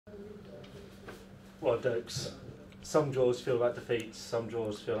Well, Dokes, some draws feel like defeats, some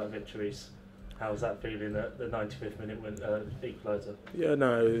draws feel like victories. How's that feeling at the 95th minute when equaliser? Yeah,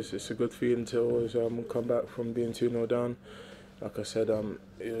 no, it's a good feeling to always come back from being 2-0 down. Like I said,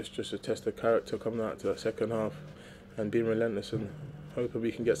 it was just a test of character coming out to that second half and being relentless and hoping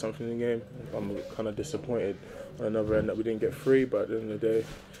we can get something in the game. I'm kind of disappointed on another end that we didn't get 3, but at the end of the day,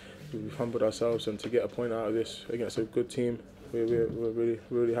 we've humbled ourselves, and to get a point out of this against a good team, we're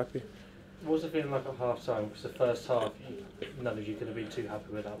really happy. What was the feeling like at half time? Because the first half, none of you could have been too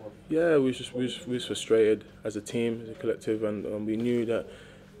happy with that one. Yeah, we was frustrated as a team, as a collective, and we knew that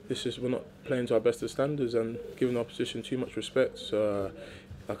we're not playing to our best of standards and giving the opposition too much respect. So,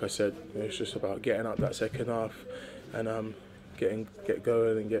 like I said, it's just about getting out that second half and get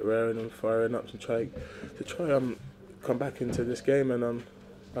going and get raring and firing up to try come back into this game and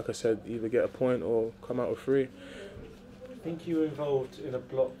like I said, either get a point or come out with 3. I think you were involved in a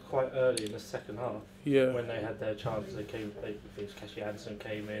block quite early in the second half. Yeah. When they had their chance, I think it was Cassie Anderson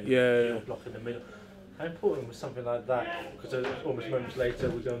came in. Yeah. You were block in the middle. How important was something like that? Because almost moments later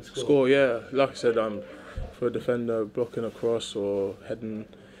we go and score. Score, yeah. Like I said, for a defender blocking across or heading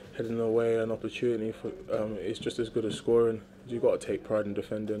away an opportunity it's just as good as scoring. You've got to take pride in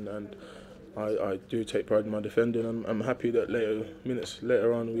defending, and I do take pride in my defending. I'm happy that minutes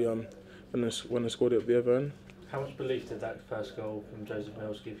later on we when I scored it at the other end. How much belief did that first goal from Joseph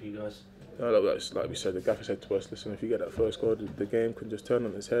Mills give you guys? Like we said, the gaffer said to us, listen, if you get that first goal, the game can just turn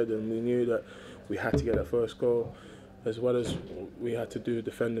on its head, and we knew that we had to get that first goal, as well as we had to do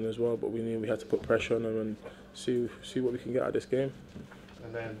defending as well, but we knew we had to put pressure on them and see what we can get out of this game.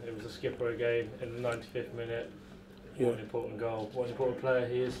 And then it was a skipper again in the 95th minute. Yeah. What an important goal, what an important player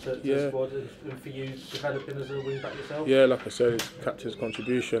he is to the squad, and for you developing as a wing back yourself. Yeah, like I said, his captain's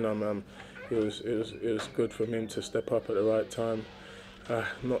contribution. It was good for him to step up at the right time.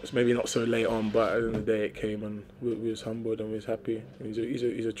 Maybe not so late on, but at the end of the day it came, and we was humbled and we was happy. He's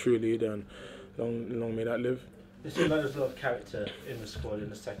a true leader, and long may that live. It seems like there's a lot of character in the squad in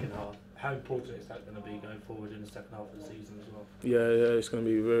the second half. How important is that going to be going forward in the second half of the season as well? Yeah, it's going to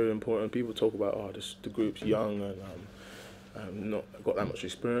be very important. People talk about the group's young and not got that much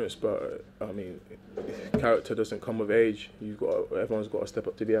experience, but I mean, character doesn't come with age. Everyone's got to step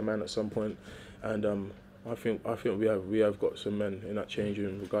up to be a man at some point, and I think we have got some men in that change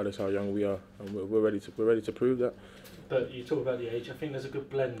room, regardless how young we are, and we're ready to prove that. But you talk about the age. I think there's a good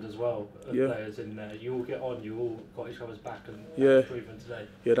blend as well of players in there. You all get on. You all got each other's back and improving today.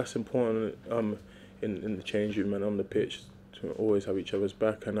 Yeah, that's important. In the change room and on the pitch, to always have each other's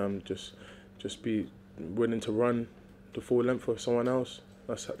back and just be willing to run the full length of someone else.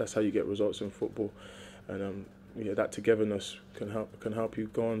 That's how you get results in football, and that togetherness can help you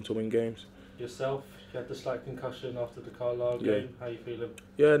go on to win games. Yourself, you had the slight concussion after the Carlisle game. How are you feeling?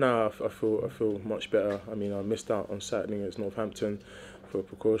 Yeah, no, I feel much better. I mean, I missed out on Saturday against Northampton for a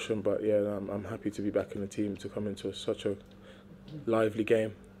precaution, but yeah, I'm happy to be back in the team to come into such a lively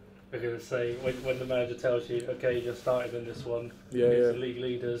game. I'm going to say, when the manager tells you, okay, you're starting in this one, the league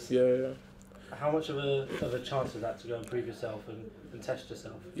leaders. Yeah. How much of a chance is that to go and prove yourself and test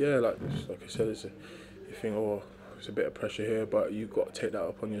yourself? Yeah, like I said, you think, it's a bit of pressure here, but you've got to take that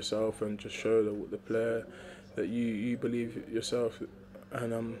upon yourself and just show the player that you believe yourself,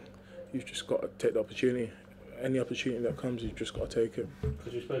 and you've just got to take the opportunity. Any opportunity that comes, you've just got to take it.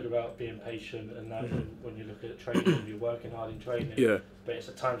 Because you spoke about being patient and that when you look at training, you're working hard in training. Yeah. But it's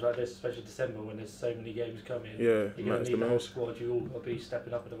at times like this, especially December, when there's so many games coming. Yeah, you're going to need the whole squad. You all got to be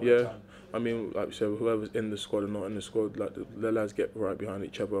stepping up at the right time. I mean, like we said, whoever's in the squad or not in the squad, like the lads get right behind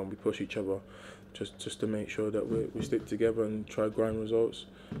each other and we push each other, just to make sure that we stick together and try grind results.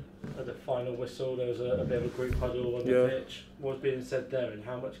 At the final whistle, there was a bit of a group huddle on the pitch. What's being said there, and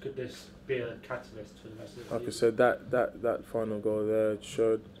how much could this be a catalyst for the rest of the season? Like I said, that final goal there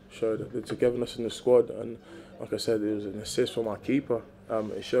showed the togetherness in the squad, and like I said, it was an assist from our keeper.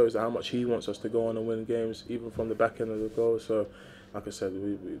 It shows how much he wants us to go on and win games, even from the back end of the goal. So, like I said,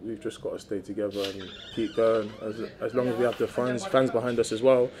 we've just got to stay together and keep going. As long as we have the fans behind us as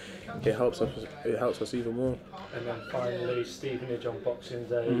well, it helps us even more. And then finally, Stevenage on Boxing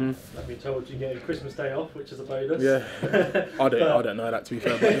Day. I've been told you get Christmas Day off, which is a bonus. Yeah, I don't know that, to be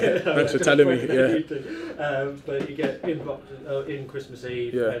fair. But thanks for telling me. Yeah. But you get in Christmas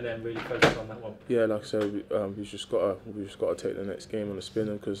Eve, and then really focus on that one. Yeah, like I said, we've just got to take the next game on the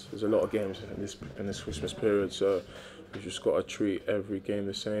spinner, because there's a lot of games in this Christmas period. So we've just got to treat every game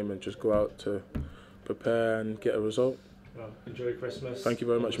the same and just go out to prepare and get a result. Well, enjoy Christmas. Thank you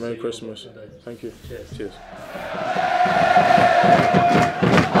very much. Merry Christmas. Thank you. Cheers. Cheers.